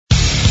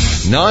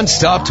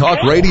Non-stop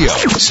talk radio.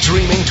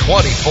 Streaming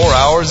 24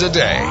 hours a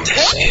day.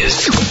 This is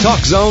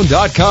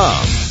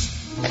TalkZone.com.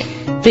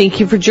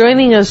 Thank you for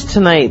joining us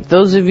tonight.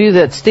 Those of you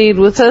that stayed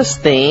with us,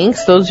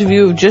 thanks. Those of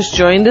you who have just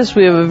joined us,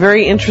 we have a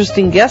very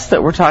interesting guest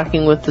that we're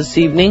talking with this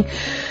evening.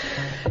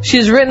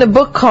 She's written a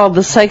book called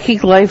The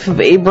Psychic Life of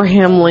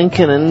Abraham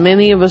Lincoln, and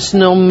many of us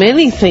know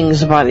many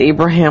things about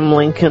Abraham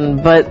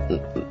Lincoln,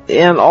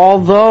 and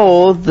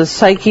although the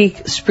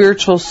psychic,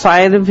 spiritual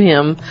side of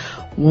him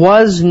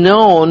was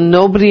known,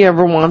 nobody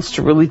ever wants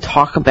to really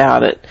talk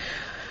about it.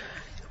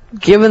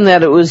 Given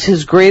that it was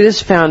his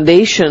greatest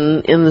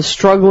foundation in the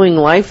struggling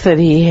life that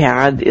he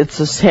had,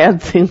 it's a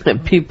sad thing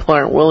that people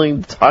aren't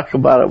willing to talk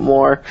about it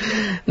more.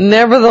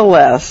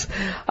 Nevertheless,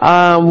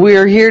 we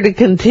are here to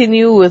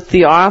continue with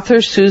the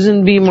author,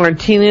 Susan B.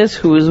 Martinez,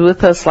 who was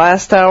with us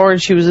last hour,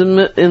 and she was in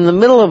the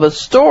middle of a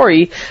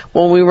story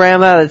when we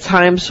ran out of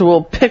time, so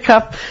we'll pick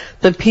up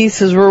the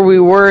pieces where we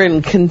were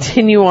and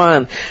continue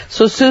on.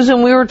 So,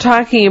 Susan, we were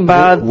talking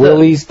about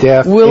Willie's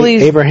death.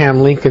 Abraham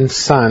Lincoln's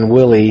son,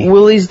 Willie.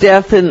 Willie's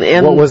death, and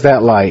what was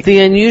that like? The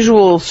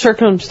unusual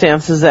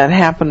circumstances that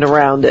happened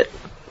around it.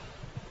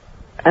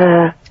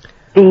 The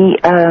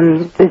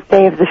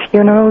day of the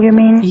funeral, you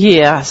mean?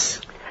 Yes.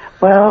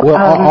 Well,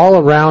 all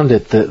around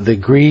it, the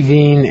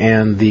grieving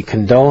and the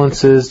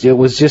condolences, it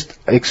was just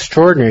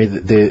extraordinary.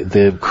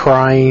 The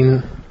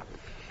crying.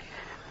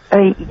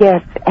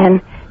 Yes,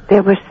 and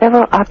there were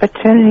several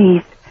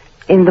opportunities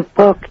in the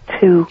book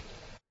to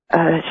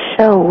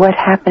show what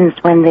happens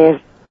when there's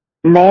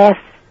mass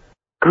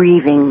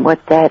grieving,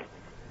 what that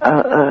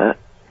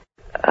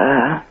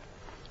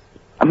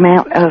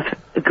amount of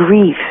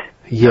grief,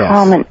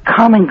 yes,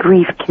 common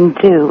grief can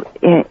do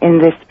in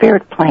the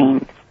spirit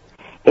planes.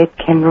 It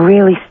can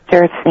really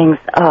stir things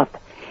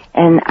up.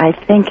 And I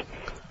think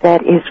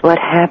that is what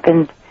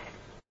happened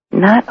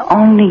not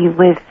only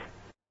with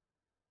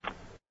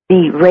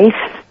the wraith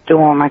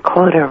storm, I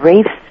call it a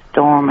wraith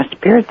storm, a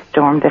spirit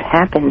storm that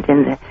happened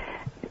in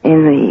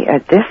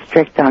the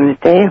district on the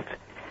day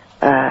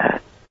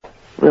of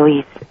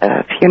Willie's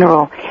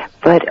funeral,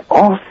 but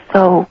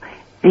also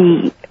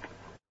the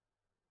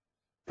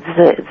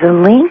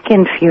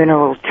Lincoln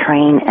funeral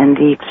train and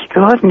the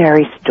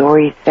extraordinary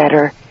stories that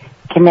are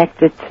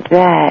connected to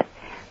that.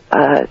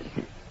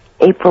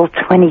 April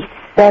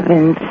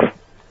 27th,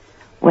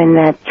 when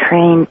that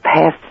train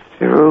passed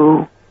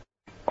through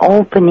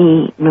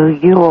Albany, New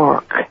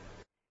York,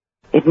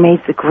 it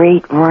made the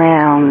great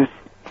rounds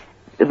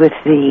with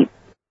the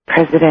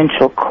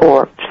presidential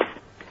corpse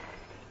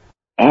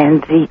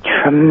and the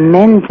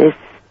tremendous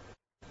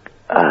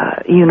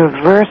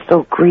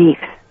universal grief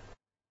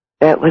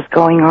that was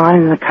going on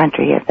in the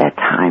country at that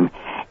time.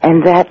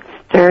 And that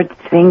stirred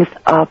things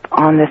up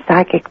on the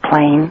psychic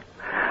plane,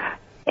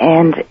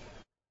 and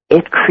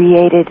it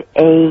created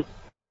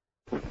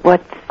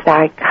what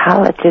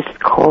psychologists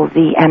call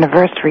the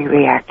anniversary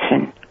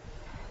reaction,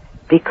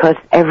 because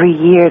every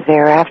year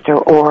thereafter,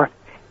 or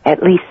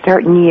at least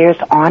certain years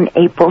on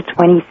April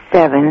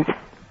 27th,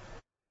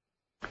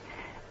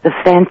 the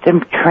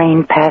phantom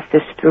train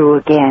passes through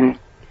again.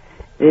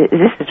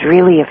 This is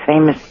really a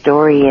famous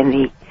story in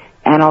the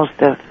annals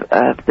of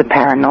the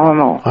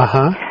paranormal.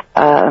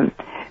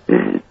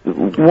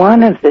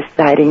 One of the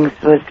sightings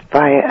was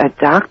by a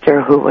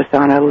doctor who was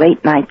on a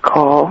late night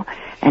call,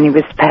 and he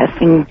was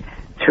passing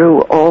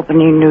through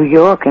Albany, New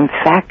York. In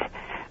fact,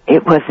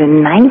 it was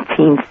in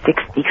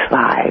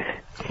 1965.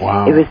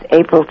 Wow. It was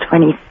April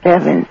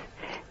 27th,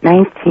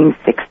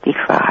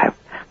 1965,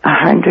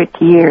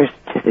 100 years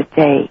to the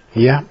day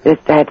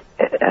that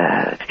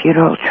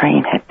funeral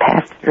train had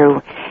passed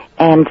through.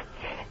 And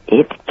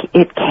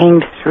it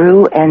came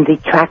through, and the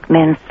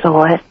trackmen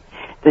saw it,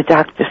 the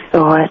doctor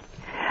saw it.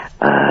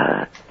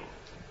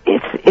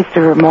 It's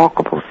a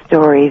remarkable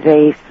story.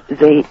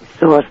 They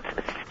saw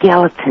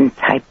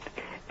skeleton-type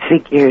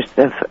figures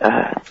of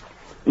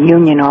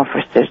Union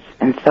officers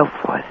and so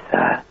forth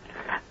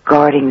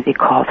guarding the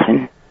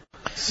coffin.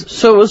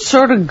 So it was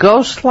sort of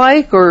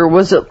ghost-like, or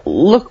was it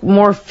look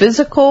more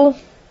physical?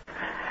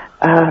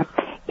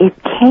 It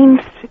came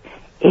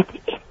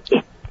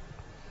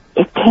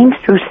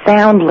through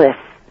soundlessly.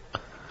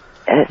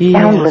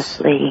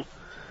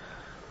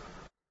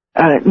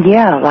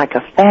 Like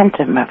a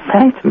phantom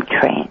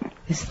train.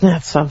 Isn't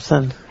that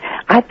something?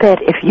 I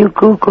bet if you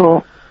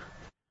Google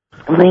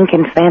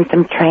Lincoln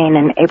Phantom Train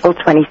and April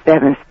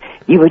 27th,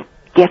 you would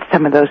get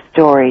some of those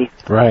stories.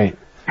 Right.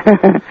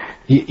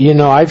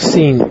 I've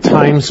seen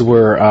times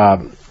where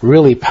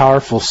really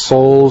powerful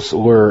souls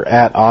were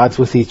at odds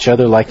with each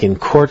other, like in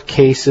court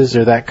cases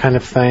or that kind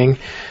of thing.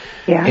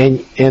 Yeah.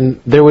 And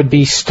there would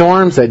be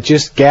storms that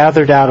just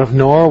gathered out of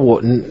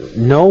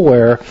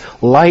nowhere,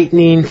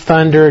 lightning,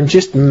 thunder, and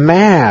just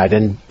mad,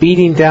 and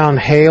beating down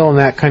hail and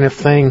that kind of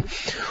thing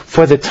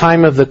for the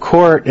time of the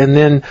court. And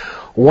then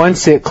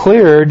once it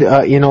cleared,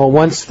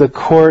 once the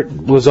court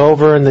was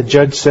over and the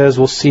judge says,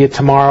 we'll see you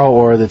tomorrow,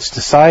 or that's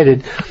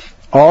decided,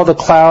 all the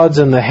clouds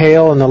and the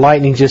hail and the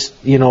lightning just,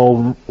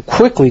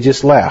 quickly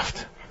just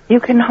left. You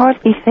can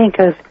hardly think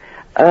of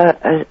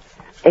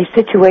a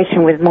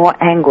situation with more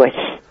anguish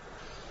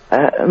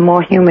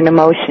more human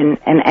emotion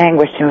and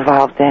anguish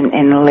involved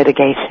in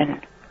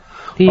litigation.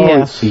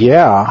 Yes. Oh,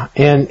 yeah.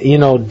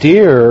 And,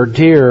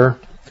 dear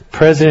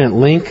President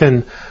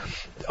Lincoln,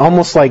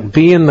 almost like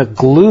being the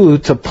glue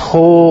to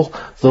pull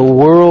the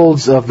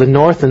worlds of the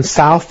North and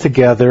South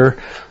together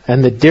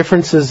and the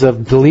differences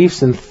of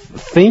beliefs and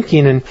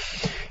thinking. And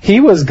he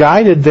was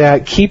guided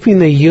that keeping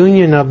the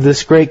union of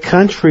this great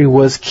country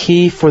was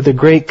key for the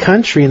great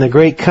country, and the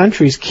great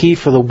country's key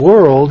for the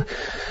world.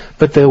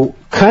 But the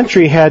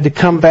country had to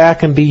come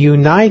back and be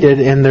united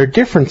in their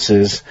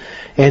differences.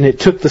 And it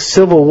took the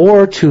Civil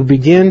War to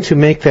begin to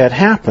make that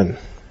happen.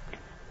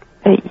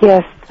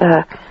 Yes.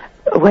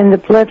 When the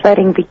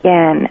bloodletting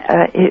began,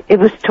 it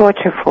was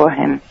torture for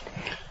him.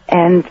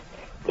 And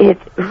it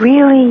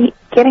really,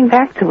 getting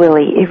back to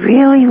Willie, it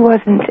really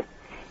wasn't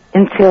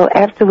until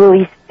after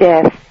Willie's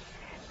death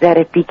that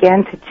it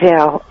began to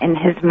gel in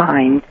his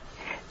mind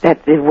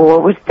that the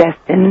war was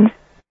destined,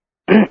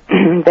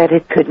 that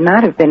it could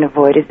not have been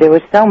avoided. There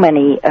were so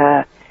many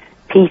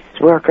peace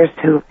workers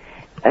who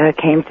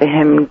came to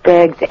him and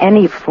begged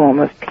any form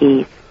of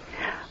peace.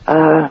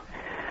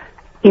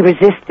 He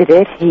resisted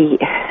it.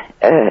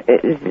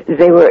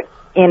 They were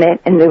in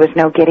it, and there was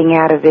no getting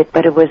out of it.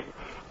 But it was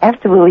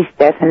after Willie's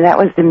death, and that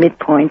was the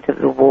midpoint of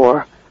the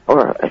war,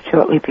 or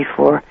shortly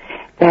before,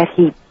 that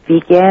he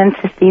began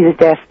to see the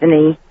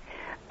destiny,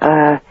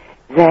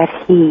 that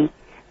he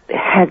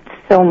had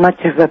so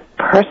much of a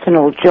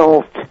personal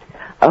jolt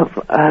of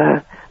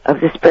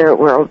the spirit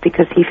world,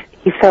 because he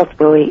felt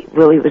Willie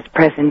was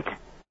present.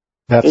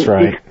 That's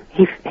right.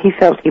 He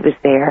felt he was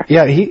there.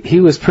 Yeah, he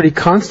was pretty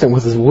constant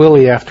with his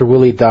Willie after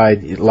Willie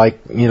died,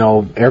 like,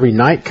 every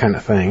night kind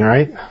of thing,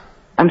 right?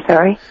 I'm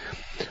sorry?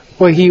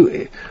 Well,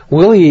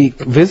 Willie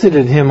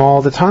visited him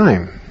all the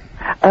time.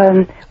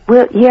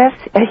 Well, yes,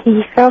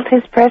 he felt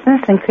his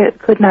presence and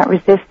could not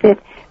resist it.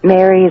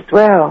 Mary as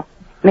well.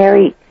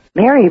 Mary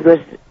was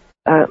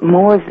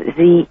more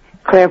the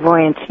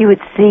clairvoyant. She was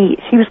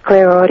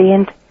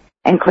clairaudient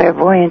and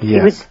clairvoyant. Yes.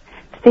 She would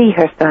see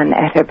her son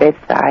at her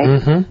bedside.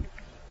 Mm-hmm.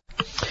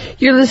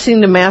 You're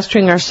listening to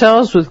Mastering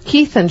Ourselves with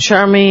Keith and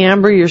Charmaine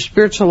Amber, your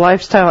spiritual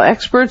lifestyle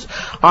experts,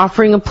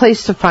 offering a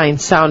place to find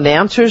sound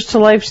answers to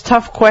life's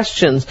tough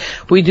questions.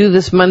 We do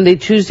this Monday,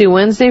 Tuesday,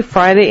 Wednesday,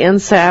 Friday,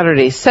 and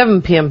Saturday,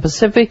 7 p.m.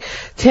 Pacific,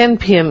 10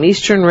 p.m.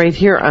 Eastern, right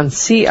here on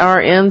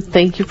CRN.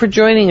 Thank you for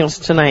joining us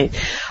tonight.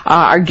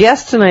 Our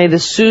guest tonight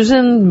is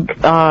Susan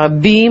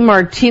B.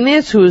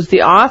 Martinez, who is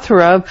the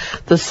author of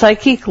The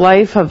Psychic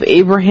Life of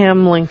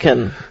Abraham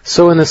Lincoln.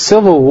 So in the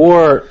Civil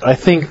War, I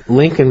think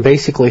Lincoln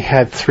basically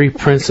had 3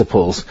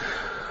 principles,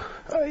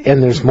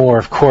 and there's more,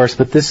 of course,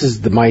 but this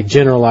is my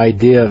general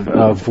idea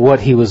of what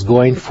he was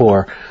going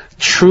for.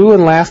 True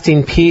and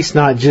lasting peace,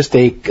 not just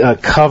a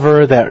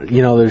cover that,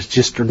 there's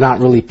just not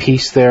really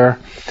peace there.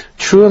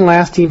 True and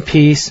lasting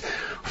peace,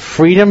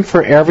 freedom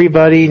for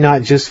everybody,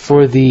 not just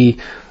for the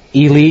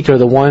elite or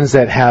the ones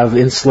that have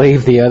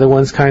enslaved the other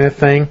ones kind of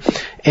thing.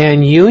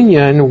 And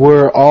union,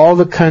 where all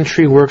the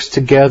country works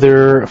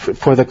together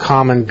for the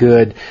common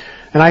good.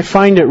 And I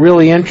find it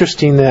really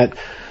interesting that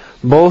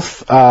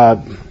both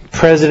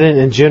President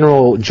and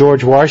General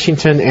George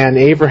Washington and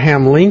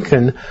Abraham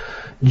Lincoln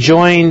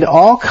joined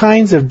all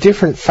kinds of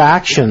different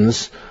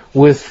factions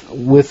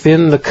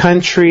within the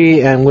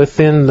country and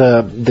within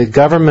the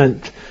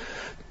government.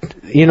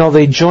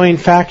 They joined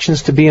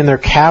factions to be in their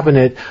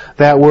cabinet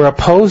that were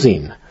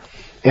opposing.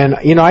 And,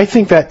 I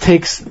think that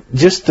takes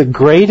just the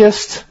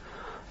greatest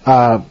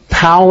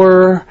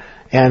power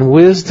and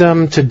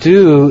wisdom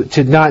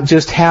to not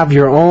just have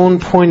your own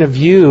point of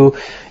view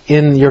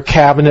in your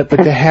cabinet,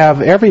 but to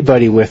have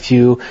everybody with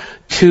you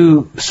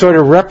to sort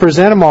of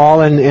represent them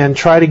all and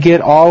try to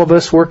get all of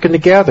us working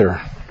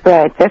together.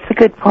 Right, that's a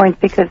good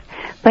point, because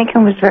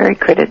Lincoln was very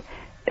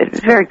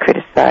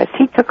criticized.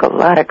 He took a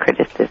lot of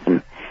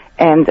criticism,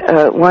 and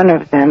one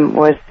of them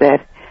was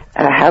that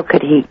how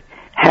could he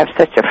have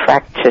such a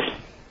fractious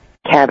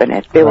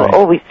cabinet? There were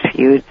always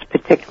feuds,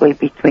 particularly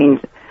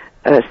between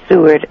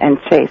Seward and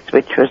Chase,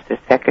 which was the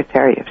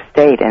Secretary of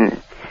State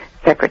and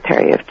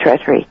Secretary of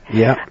Treasury.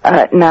 Yeah.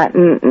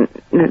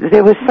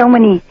 There were so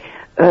many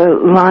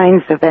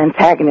lines of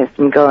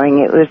antagonism going.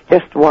 It was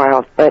just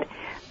wild. But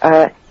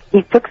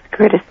he took the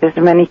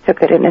criticism and he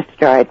took it in his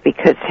stride,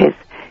 because his,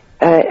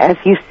 as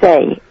you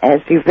say, as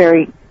you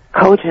very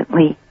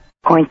cogently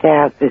point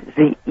out,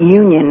 the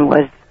union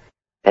was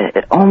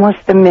almost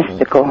a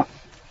mystical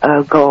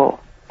goal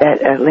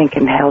that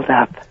Lincoln held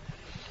up.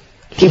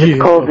 He was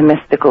called the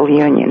mystical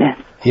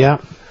unionist. Yeah.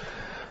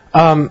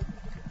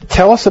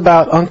 Tell us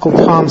about Uncle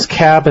Tom's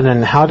Cabin,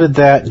 and how did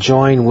that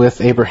join with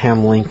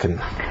Abraham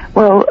Lincoln?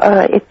 Well,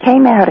 it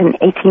came out in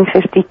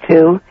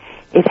 1852.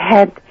 It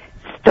had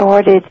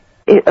started,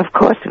 of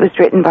course, it was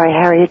written by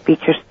Harriet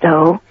Beecher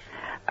Stowe.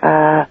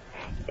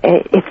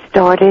 It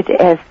started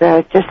as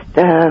just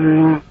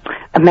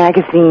a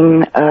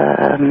magazine,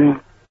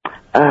 an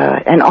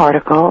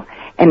article,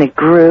 and it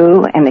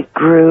grew and it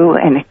grew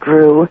and it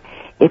grew.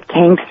 It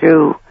came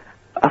through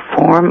a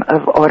form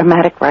of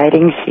automatic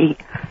writing.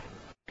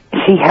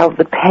 She held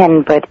the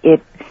pen, but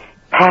it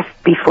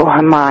passed before for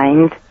her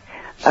mind.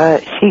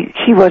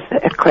 She was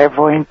a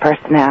clairvoyant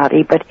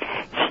personality, but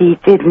she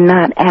did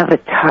not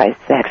advertise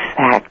that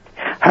fact.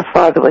 Her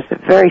father was a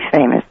very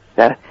famous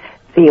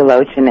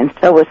theologian, and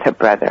so was her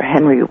brother,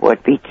 Henry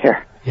Ward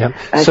Beecher. Yep.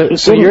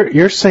 So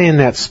you're saying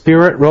that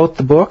Spirit wrote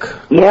the book?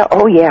 Yeah.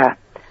 Oh, yeah.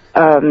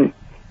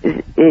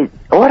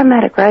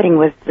 Automatic writing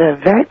was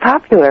very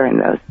popular in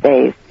those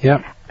days.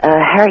 Yep.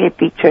 Harriet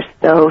Beecher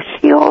Stowe,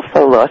 she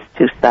also lost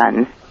 2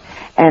 sons,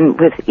 and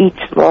with each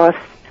loss,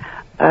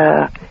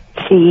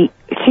 she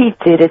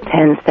did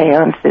attend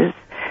seances.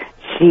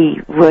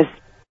 She was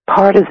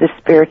part of the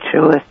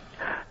spiritualist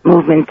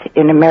movement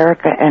in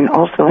America and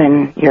also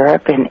in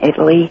Europe and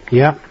Italy.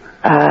 Yeah.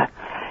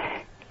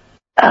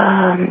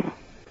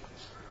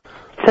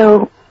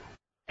 So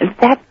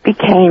that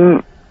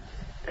became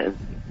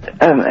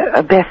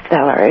a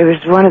bestseller. It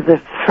was one of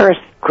the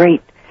first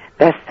great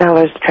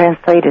bestsellers,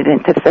 translated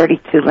into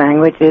 32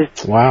 languages.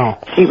 Wow.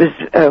 She was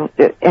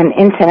an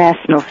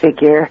international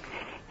figure.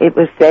 It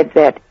was said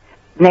that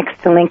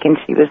next to Lincoln,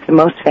 she was the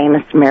most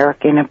famous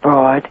American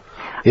abroad.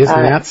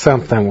 Isn't that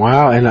something?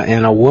 Wow.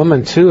 And a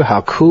woman, too.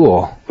 How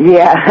cool.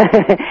 Yeah.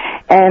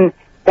 And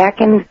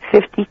back in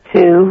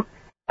 52,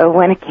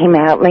 when it came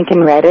out,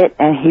 Lincoln read it,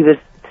 and he was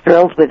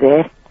thrilled with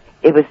it.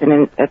 It was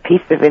a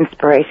piece of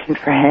inspiration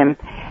for him.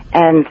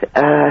 And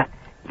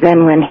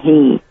then when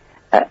he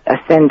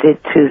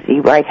ascended to the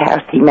White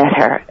House, he met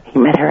her. He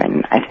met her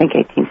in, I think,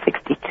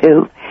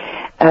 1862.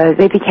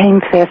 They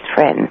became fast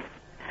friends.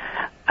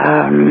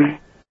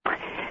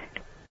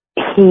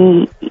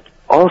 He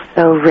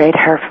also read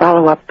her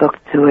follow-up book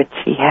to it.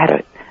 She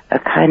had a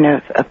kind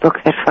of a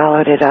book that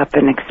followed it up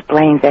and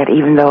explained that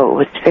even though it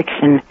was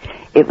fiction,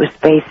 it was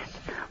based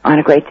on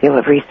a great deal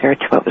of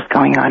research, what was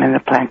going on in the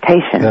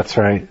plantation. That's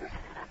right.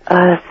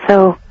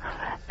 So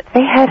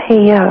they had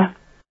a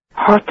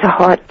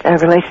heart-to-heart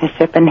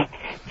relationship, and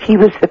he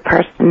was the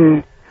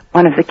person,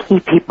 one of the key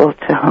people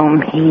to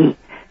whom he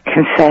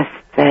confessed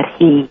that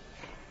he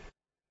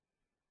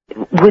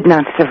would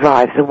not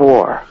survive the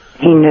war.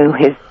 He knew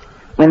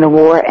when the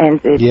war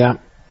ended, yeah,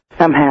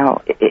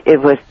 somehow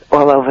it was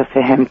all over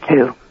for him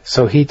too.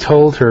 So he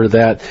told her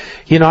that,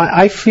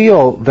 I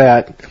feel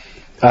that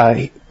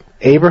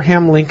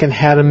Abraham Lincoln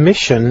had a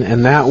mission,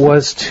 and that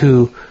was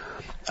to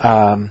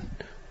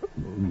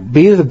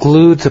be the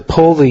glue to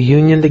pull the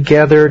Union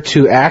together,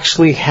 to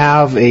actually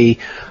have a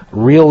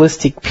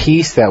realistic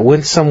peace that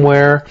went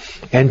somewhere,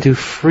 and to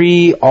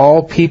free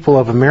all people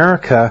of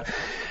America.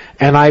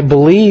 And I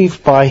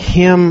believe by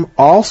him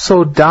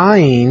also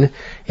dying,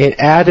 it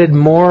added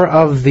more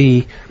of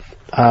the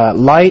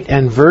light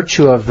and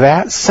virtue of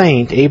that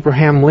saint,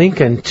 Abraham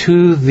Lincoln,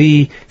 to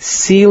the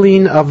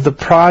sealing of the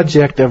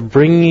project of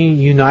bringing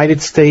the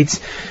United States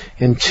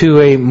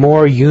into a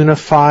more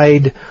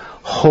unified,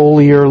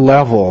 holier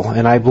level.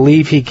 And I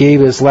believe he gave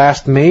his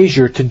last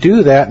measure to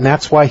do that, and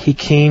that's why he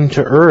came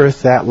to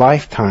Earth that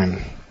lifetime.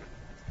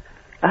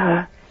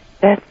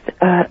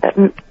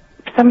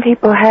 Some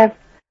people have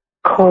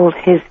called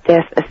his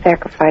death a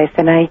sacrifice,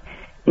 and I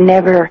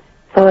never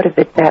thought of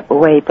it that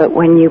way, but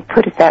when you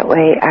put it that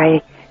way,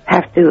 I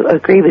have to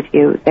agree with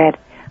you that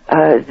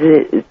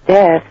the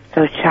death,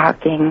 so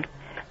shocking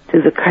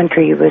to the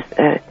country, was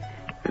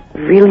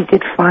really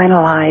did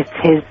finalize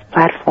his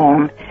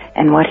platform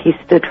and what he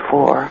stood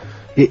for.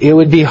 It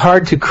would be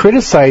hard to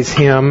criticize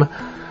him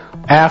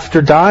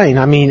after dying.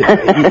 I mean,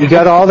 you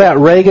got all that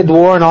ragged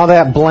war and all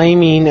that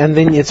blaming, and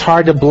then it's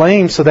hard to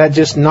blame, so that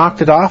just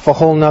knocked it off a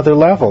whole nother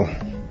level.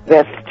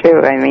 That's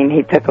true. I mean,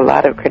 he took a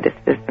lot of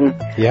criticism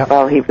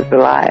while he was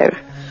alive.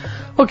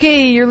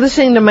 Okay, you're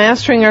listening to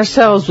Mastering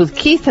Ourselves with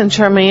Keith and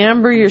Charmaine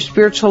Amber, your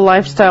spiritual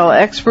lifestyle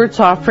experts,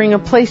 offering a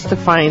place to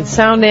find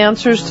sound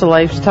answers to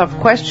life's tough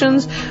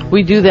questions.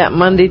 We do that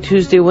Monday,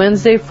 Tuesday,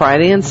 Wednesday,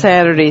 Friday, and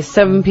Saturday,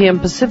 7 p.m.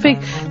 Pacific,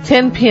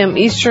 10 p.m.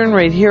 Eastern,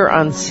 right here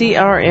on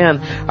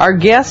CRN. Our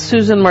guest,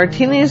 Susan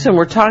Martinez, and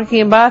we're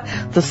talking about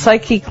the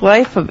psychic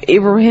life of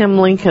Abraham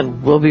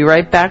Lincoln. We'll be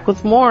right back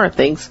with more.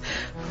 Thanks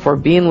for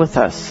being with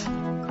us.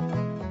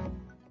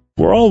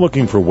 We're all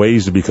looking for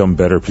ways to become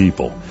better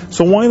people.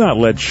 So why not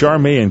let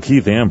Charmaine and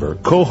Keith Amber,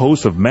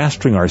 co-hosts of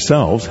Mastering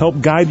Ourselves, help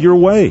guide your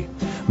way?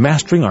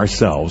 Mastering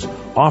Ourselves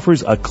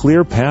offers a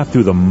clear path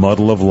through the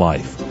muddle of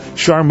life.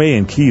 Charmaine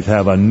and Keith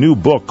have a new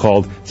book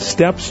called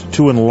Steps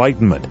to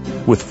Enlightenment,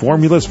 with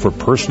formulas for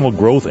personal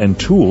growth and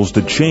tools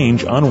to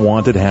change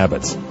unwanted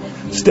habits.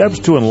 Steps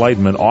to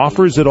Enlightenment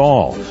offers it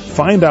all.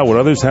 Find out what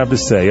others have to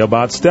say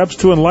about Steps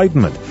to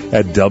Enlightenment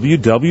at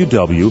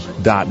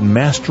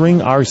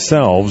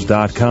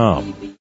www.masteringourselves.com.